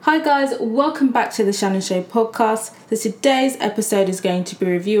Hi guys, welcome back to the Shannon Show podcast. So today's episode is going to be a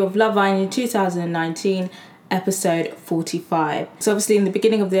review of Love Island 2019, episode 45. So obviously in the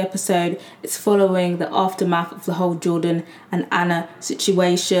beginning of the episode, it's following the aftermath of the whole Jordan and Anna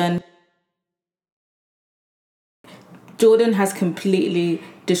situation. Jordan has completely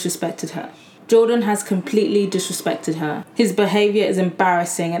disrespected her. His behaviour is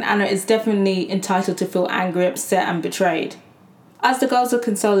embarrassing and Anna is definitely entitled to feel angry, upset and betrayed. As the girls are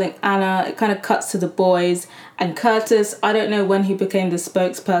consoling Anna, it kind of cuts to the boys and Curtis. I don't know when he became the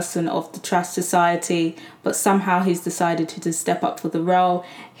spokesperson of the Trash Society, but somehow he's decided to just step up for the role.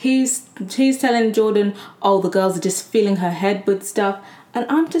 He's telling Jordan, oh, the girls are just filling her head with stuff. And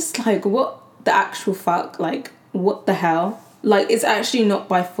I'm just like, what the actual fuck? Like, what the hell? Like, it's actually not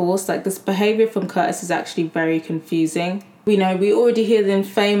by force. Like, this behaviour from Curtis is actually very confusing. We already hear the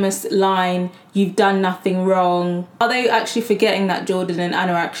famous line, you've done nothing wrong. Are they actually forgetting that Jordan and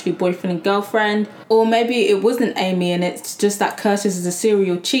Anna are actually boyfriend and girlfriend? Or maybe it wasn't Amy and it's just that Curtis is a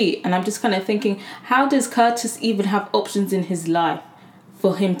serial cheat. And I'm just kind of thinking, how does Curtis even have options in his life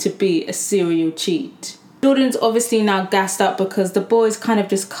for him to be a serial cheat? Jordan's obviously now gassed up because the boys kind of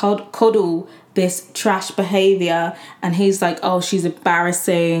just coddle this trash behaviour and he's like, oh, she's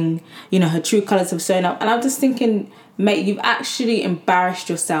embarrassing, her true colours have shown up. And I'm just thinking, mate, you've actually embarrassed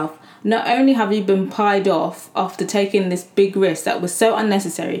yourself. Not only have you been pied off after taking this big risk that was so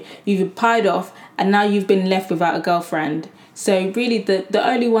unnecessary, you've been pied off and now you've been left without a girlfriend. So really the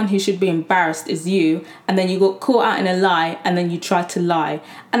only one who should be embarrassed is you, and then you got caught out in a lie and then you tried to lie.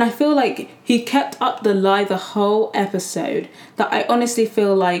 And I feel like he kept up the lie the whole episode, that I honestly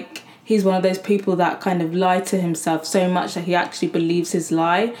feel like he's one of those people that kind of lie to himself so much that he actually believes his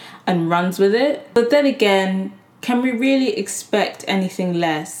lie and runs with it. But then again, can we really expect anything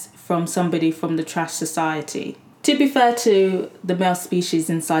less from somebody from the Trash Society? To be fair to the male species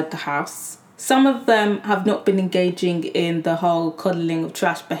inside the house, some of them have not been engaging in the whole coddling of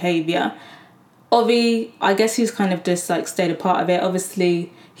trash behaviour. Ovi, I guess he's kind of just like stayed a part of it.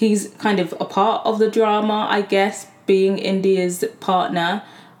 Obviously, he's kind of a part of the drama, I guess, being India's partner.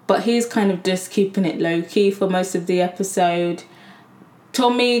 But he's kind of just keeping it low-key for most of the episode.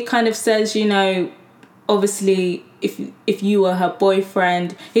 Tommy kind of says, obviously, if you were her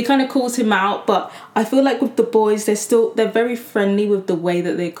boyfriend, he kind of calls him out. But I feel like with the boys, they're very friendly with the way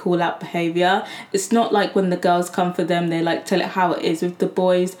that they call out behaviour. It's not like when the girls come for them, they like tell it how it is. With the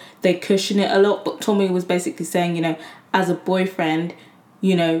boys, they cushion it a lot. But Tommy was basically saying, as a boyfriend,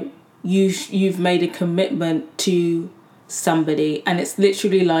 you've made a commitment to somebody, and it's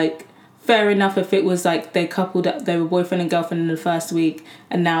literally like, fair enough if it was like they coupled up, they were boyfriend and girlfriend in the first week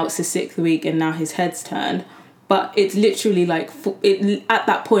and now it's the 6th week and now his head's turned. But it's literally like at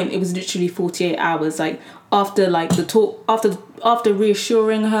that point it was literally 48 hours, like after like the talk, after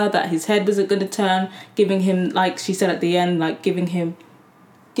reassuring her that his head wasn't going to turn, giving him, like she said at the end, like giving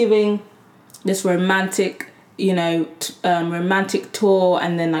this romantic romantic tour,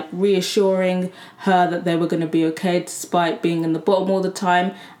 and then like reassuring her that they were going to be okay despite being in the bottom all the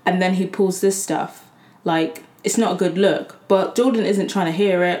time. And then he pulls this stuff. Like, it's not a good look, but Jordan isn't trying to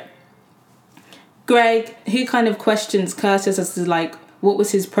hear it. Greg, he kind of questions Curtis as to like, what was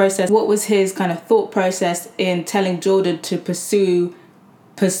his kind of thought process in telling Jordan to pursue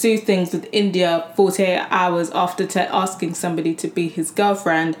things with India 48 hours after asking somebody to be his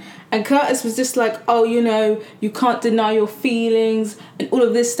girlfriend. And Curtis was just like, oh, you can't deny your feelings and all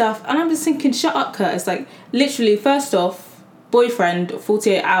of this stuff. And I'm just thinking, shut up, Curtis. Like, literally, first off, boyfriend,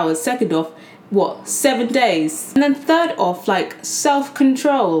 48 hours. Second off, 7 days? And then third off, like,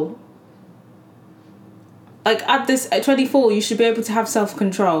 self-control. Like, at 24, you should be able to have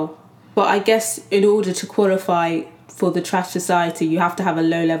self-control. But I guess in order to qualify for the Trash Society, you have to have a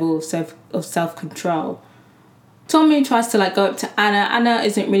low level of self-control. Tommy tries to like go up to Anna. Anna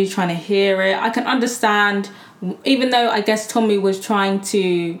isn't really trying to hear it. I can understand, even though I guess Tommy was trying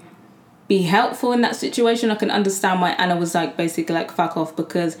to be helpful in that situation, I can understand why Anna was like basically like fuck off,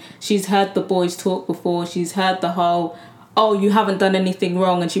 because she's heard the boys talk before. She's heard the whole, oh, you haven't done anything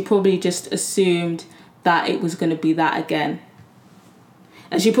wrong, and she probably just assumed that it was going to be that again.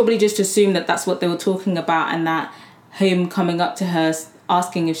 And she probably just assumed that that's what they were talking about, and that him coming up to her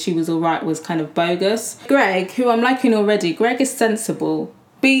asking if she was all right was kind of bogus. Greg, who I'm liking already, Greg is sensible.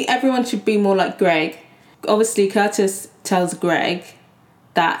 Everyone should be more like Greg. Obviously, Curtis tells Greg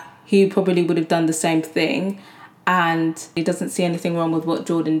that he probably would have done the same thing, and he doesn't see anything wrong with what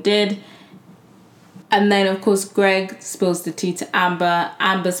Jordan did. And then, of course, Greg spills the tea to Amber.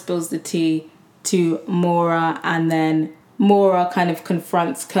 Amber spills the tea to Maura, and then Maura kind of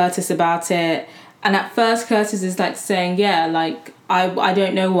confronts Curtis about it. And at first Curtis is like saying, yeah, like, I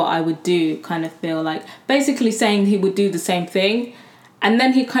don't know what I would do, kind of feel like, basically saying he would do the same thing. And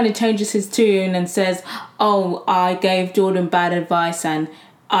then he kind of changes his tune and says, oh, I gave Jordan bad advice and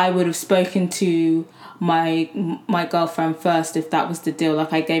I would have spoken to my girlfriend first if that was the deal.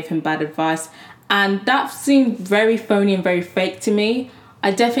 Like, I gave him bad advice. And that seemed very phony and very fake to me.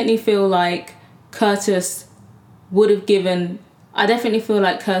 I definitely feel like Curtis would have done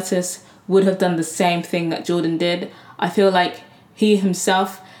the same thing that Jordan did. I feel like he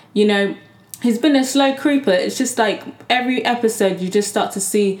himself, you know, he's been a slow creeper. It's just like every episode you just start to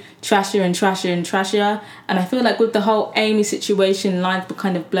see trashier and trashier and trashier. And I feel like with the whole Amy situation, lines were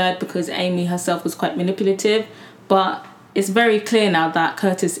kind of blurred because Amy herself was quite manipulative. But it's very clear now that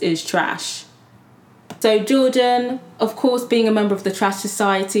Curtis is trash. So Jordan, of course, being a member of the Trash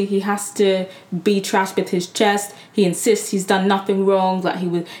Society, he has to be trash with his chest. He insists he's done nothing wrong, that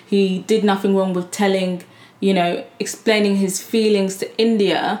he did nothing wrong with telling, you know, explaining his feelings to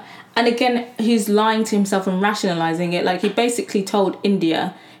India. And again, he's lying to himself and rationalizing it. Like, he basically told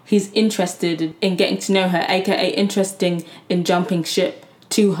India he's interested in getting to know her, aka interested in jumping ship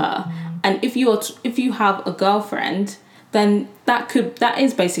to her. And if you have a girlfriend, then that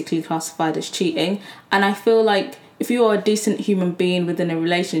is basically classified as cheating. And I feel like if you are a decent human being within a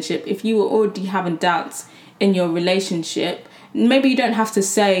relationship, if you are already having doubts in your relationship, maybe he didn't have to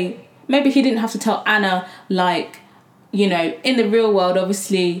tell Anna, like, you know, in the real world,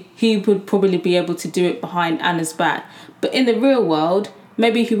 obviously, he would probably be able to do it behind Anna's back. But in the real world,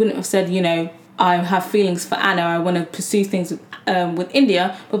 maybe he wouldn't have said, you know, I have feelings for Anna, I want to pursue things with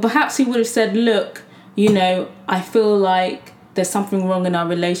India. But perhaps he would have said, look, you know, I feel like there's something wrong in our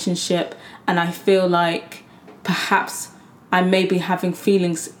relationship and I feel like perhaps I may be having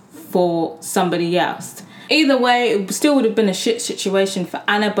feelings for somebody else. Either way, it still would have been a shit situation for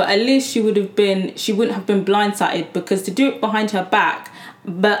Anna, but at least she wouldn't have been blindsided, because to do it behind her back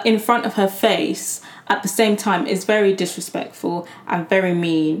but in front of her face at the same time is very disrespectful and very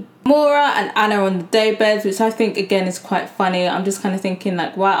mean. Maura and Anna are on the daybeds, which I think again is quite funny. I'm just kind of thinking,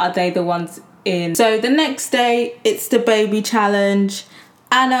 like, why are they the ones in? So the next day, it's the baby challenge.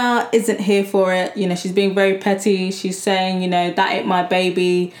 Anna isn't here for it. You know, she's being very petty. She's saying, you know, that ain't my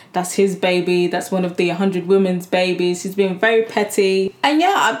baby. That's his baby. That's one of the 100 women's babies. She's being very petty. And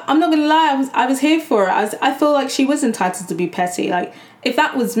yeah, I'm not going to lie. I was here for it. I feel like she was entitled to be petty. Like, if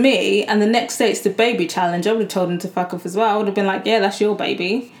that was me and the next day it's the baby challenge, I would have told him to fuck off as well. I would have been like, yeah, that's your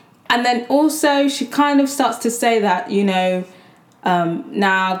baby. And then also she kind of starts to say that, you know,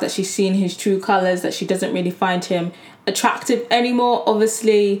 now that she's seen his true colours, that she doesn't really find him attractive anymore.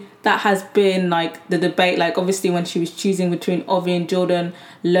 Obviously, that has been like the debate. Like, obviously, when she was choosing between Ovi and Jordan,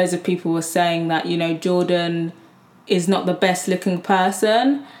 loads of people were saying that, you know, Jordan is not the best looking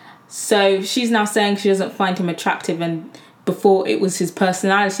person. So she's now saying she doesn't find him attractive, and before it was his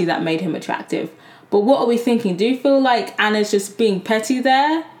personality that made him attractive. But what are we thinking? Do you feel like Anna's just being petty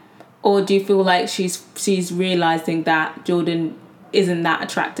there? Or do you feel like she's realising that Jordan isn't that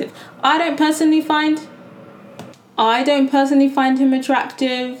attractive? I don't personally find him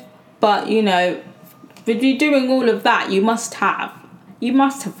attractive, but, you know, if you're doing all of that, you must have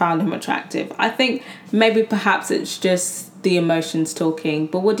found him attractive. I think maybe perhaps it's just the emotions talking.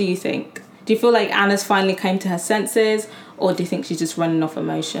 But what do you think? Do you feel like Anna's finally came to her senses, or do you think she's just running off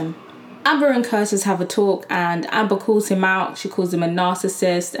emotion? Amber and Curtis have a talk, and Amber calls him out. She calls him a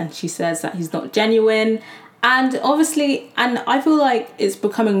narcissist, and she says that he's not genuine. And obviously, and I feel like it's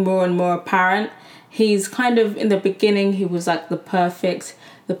becoming more and more apparent. He's kind of, in the beginning, he was like the perfect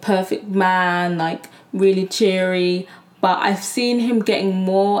man, like really cheery. But I've seen him getting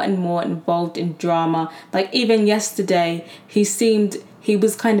more and more involved in drama. Like, even yesterday, he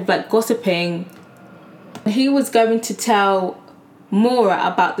was kind of like gossiping. He was going to tell Maura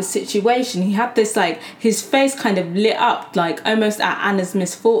about the situation. He had this, like, his face kind of lit up, like almost at Anna's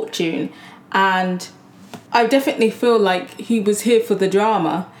misfortune. And I definitely feel like he was here for the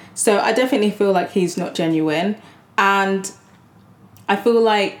drama. So I definitely feel like he's not genuine. And I feel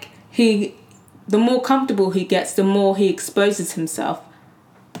like the more comfortable he gets, the more he exposes himself.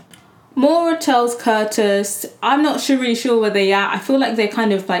 Maura tells Curtis, I'm not really sure where they are. I feel like they're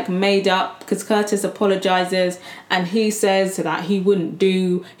kind of like made up, because Curtis apologizes and he says that he wouldn't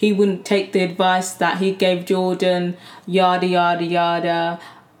take the advice that he gave Jordan, yada, yada, yada.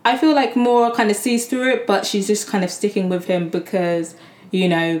 I feel like Maura kind of sees through it, but she's just kind of sticking with him because, you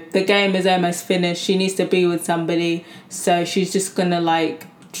know, the game is almost finished. She needs to be with somebody. So she's just going to, like,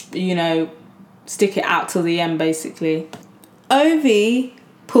 you know, stick it out till the end, basically. Ovi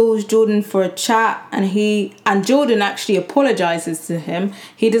pulls Jordan for a chat, and Jordan actually apologizes to him.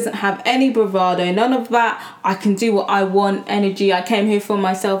 He doesn't have any bravado, none of that I can do what I want energy, I came here for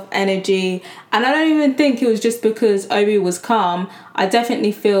myself energy. And I don't even think it was just because Obi was calm. I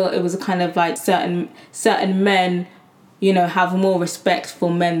definitely feel it was kind of like certain men, you know, have more respect for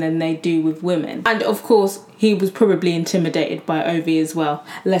men than they do with women. And of course, he was probably intimidated by Ovi as well.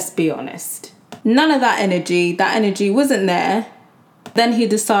 Let's be honest. None of that energy wasn't there. Then he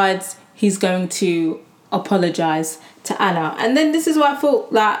decides he's going to apologize to Anna. And then this is why I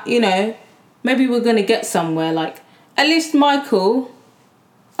thought that, you know, maybe we're going to get somewhere. Like, at least Michael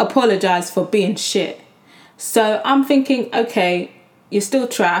apologized for being shit. So I'm thinking, okay, you're still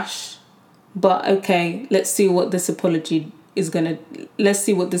trash, but okay, let's see what this apology is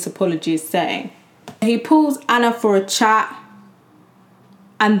saying. He pulls Anna for a chat,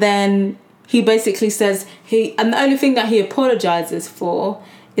 and then he basically says and the only thing that he apologizes for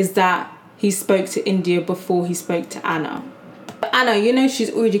is that he spoke to India before he spoke to Anna. But Anna, you know,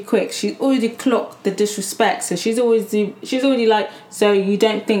 she's already quick. She's already clocked the disrespect. So she's already like, so you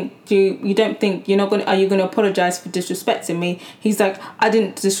don't think are you gonna apologize for disrespecting me? He's like, I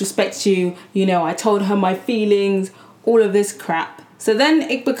didn't disrespect you. You know, I told her my feelings. All of this crap. So then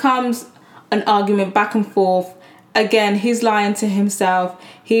it becomes an argument back and forth. Again, he's lying to himself.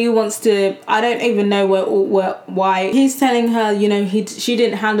 He wants to, I don't even know why. He's telling her, you know, she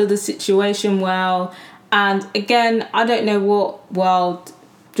didn't handle the situation well. And again, I don't know what world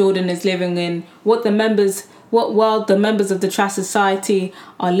Jordan is living in, what world the members of the Trash Society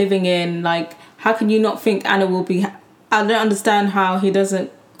are living in. Like, how can you not think Anna will be, I don't understand how he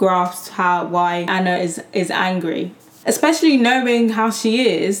doesn't grasp why Anna is angry, especially knowing how she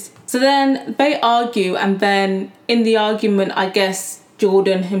is. So then they argue, and then in the argument, I guess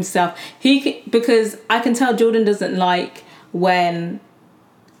Jordan himself, because I can tell Jordan doesn't like when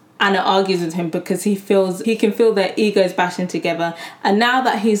Anna argues with him, because he can feel their egos bashing together. And now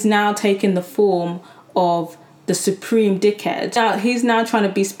that he's now taken the form of the supreme dickhead, now he's now trying to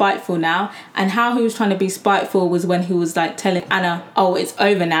be spiteful now. And how he was trying to be spiteful was when he was like telling Anna, oh, it's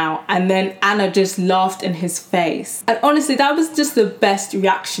over now. And then Anna just laughed in his face. And honestly, that was just the best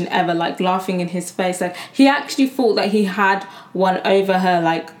reaction ever, like laughing in his face. Like, he actually thought that he had one over her,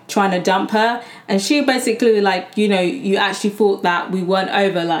 like trying to dump her. And she basically like, you know, you actually thought that we weren't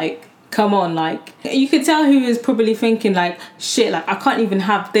over, like, come on. Like, you could tell he was probably thinking like, shit, like I can't even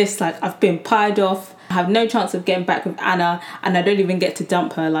have this, like I've been pied off, I have no chance of getting back with Anna, and I don't even get to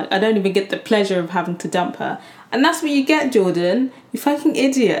dump her. Like, I don't even get the pleasure of having to dump her. And that's what you get, Jordan. You fucking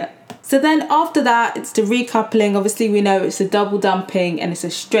idiot. So then after that, it's the recoupling. Obviously, we know it's a double dumping and it's a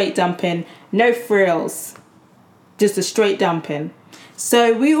straight dumping. No frills. Just a straight dumping.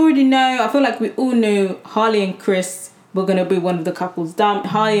 So we already know, I feel like we all knew Harley and Chris were going to be one of the couples dumped.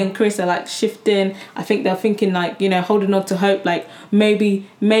 Harley and Chris are like shifting. I think they're thinking like, you know, holding on to hope, like maybe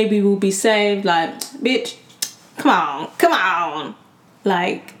we'll be saved. Like, bitch, come on.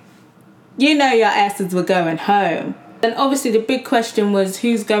 Like, you know your asses were going home. And obviously the big question was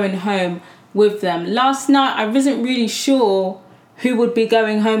who's going home with them. Last night I wasn't really sure who would be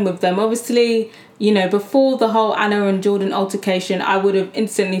going home with them. Obviously, you know, before the whole Anna and Jordan altercation, I would have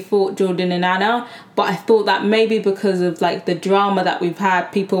instantly thought Jordan and Anna. But I thought that maybe because of like the drama that we've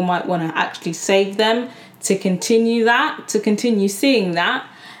had, people might want to actually save them to continue seeing that.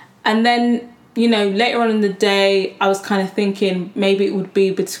 And then, you know, later on in the day, I was kind of thinking maybe it would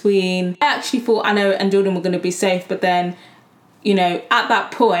be between, I actually thought Anna and Jordan were going to be safe, but then, you know, at that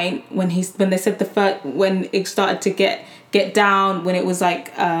point when they said when it started to get down, when it was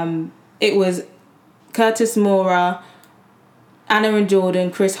like it was Curtis Mora, Anna and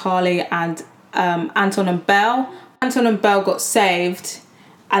Jordan, Chris Harley, and Anton and Belle. Anton and Belle got saved.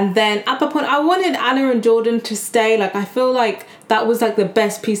 And then at that point, I wanted Anna and Jordan to stay. Like, I feel like that was like the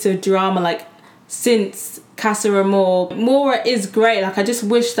best piece of drama, like, since Casa Amor. Mora is great. Like, I just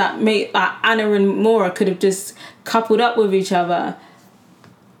wish that Anna and Mora could have just coupled up with each other.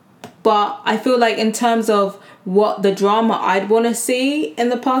 But I feel like in terms of what the drama I'd want to see in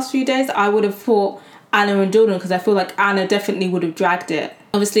the past few days, I would have thought Anna and Jordan, because I feel like Anna definitely would have dragged it.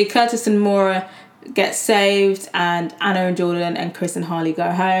 Obviously, Curtis and Mora get saved, and Anna and Jordan and Chris and Harley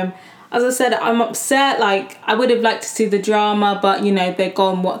go home. As I said, I'm upset. Like, I would have liked to see the drama, but you know, they're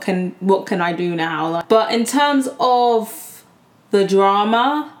gone. What can I do now? Like, but in terms of the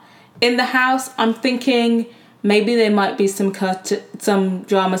drama in the house, I'm thinking maybe there might be some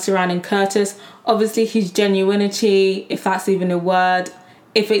drama surrounding Curtis. Obviously, his genuinity, if that's even a word.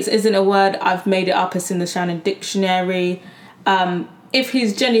 If it isn't a word, I've made it up. It's in the Shannon Dictionary. If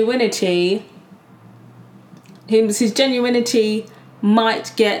his genuinity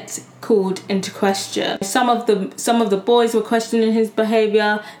might get called into question. Some of the boys were questioning his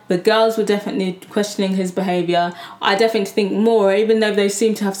behaviour. The girls were definitely questioning his behaviour. I definitely think Maura, even though they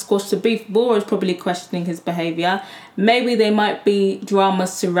seem to have squashed the beef, Maura's probably questioning his behaviour. Maybe there might be drama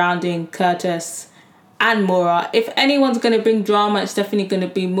surrounding Curtis and Maura. If anyone's going to bring drama, it's definitely going to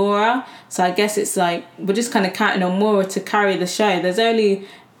be Maura. So I guess it's like we're just kind of counting on Maura to carry the show. There's only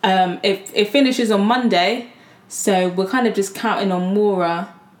it finishes on Monday, so we're kind of just counting on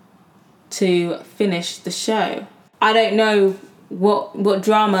Maura to finish the show. I don't know what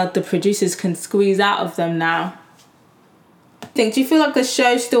drama the producers can squeeze out of them now. Do you feel like the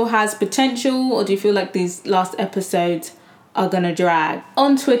show still has potential, or do you feel like these last episodes are gonna drag?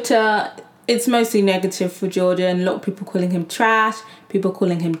 On Twitter, it's mostly negative for Jordan. A lot of people calling him trash, people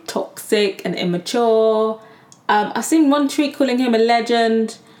calling him toxic and immature. I've seen one tweet calling him a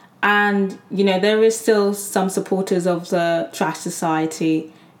legend, and there is still some supporters of the Trash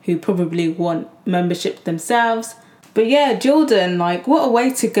Society who probably want membership themselves. But yeah, Jordan, like, what a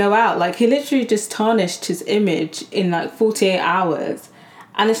way to go out. Like, he literally just tarnished his image in like 48 hours.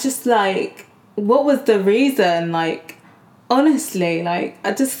 And it's just like, what was the reason? Like, honestly, like,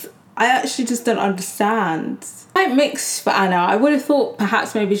 I actually just don't understand. Quite mixed for Anna. I would have thought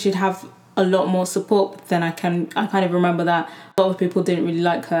perhaps maybe she'd have a lot more support, but then I kind of remember that a lot of people didn't really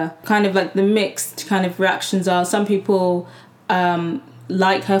like her. Kind of like the mixed kind of reactions are, some people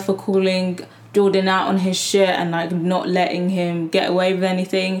like her for calling Jordan out on his shit and like not letting him get away with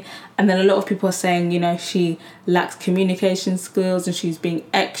anything, and then a lot of people are saying she lacks communication skills and she's being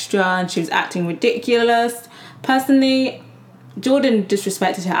extra and she was acting ridiculous. Personally, Jordan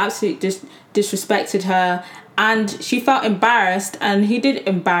disrespected her, absolutely disrespected her, and she felt embarrassed, and he did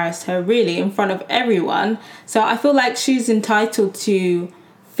embarrass her really in front of everyone. So I feel like she's entitled to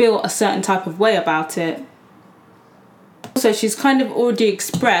feel a certain type of way about it. Also, she's kind of already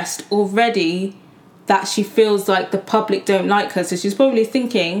expressed that she feels like the public don't like her. So she's probably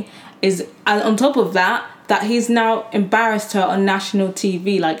thinking on top of that he's now embarrassed her on national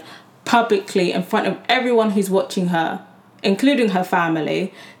TV, like publicly in front of everyone who's watching her, including her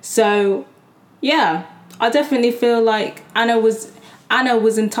family. So yeah, I definitely feel like Anna was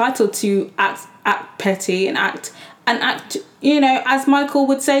entitled to act petty and act as Michael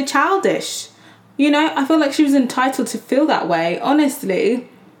would say, childish. I feel like she was entitled to feel that way. Honestly,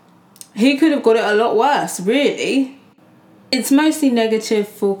 he could have got it a lot worse, really. It's mostly negative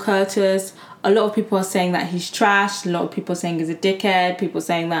for Curtis. A lot of people are saying that he's trash. A lot of people are saying he's a dickhead. People are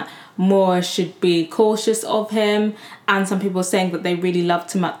saying that Maura should be cautious of him. And some people are saying that they really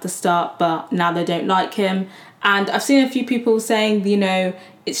loved him at the start, but now they don't like him. And I've seen a few people saying,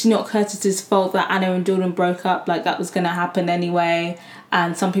 it's not Curtis's fault that Anna and Jordan broke up. Like, that was going to happen anyway.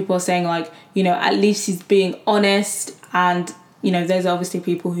 And some people are saying, like, at least he's being honest. And, there's obviously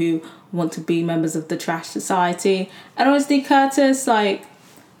people who want to be members of the Trash Society. And honestly, Curtis, like,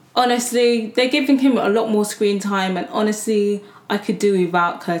 honestly, they're giving him a lot more screen time. And honestly, I could do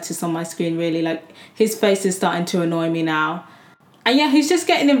without Curtis on my screen, really. Like, his face is starting to annoy me now. And yeah, he's just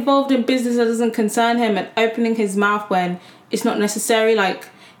getting involved in business that doesn't concern him and opening his mouth when it's not necessary. Like,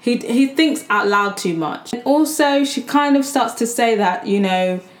 he thinks out loud too much. And also, she kind of starts to say that,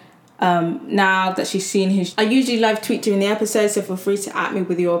 now that she's seen his... I usually live tweet during the episode, so feel free to at me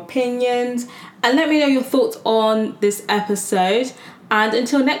with your opinions. And let me know your thoughts on this episode. And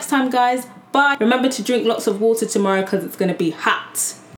until next time, guys, bye. Remember to drink lots of water tomorrow because it's going to be hot.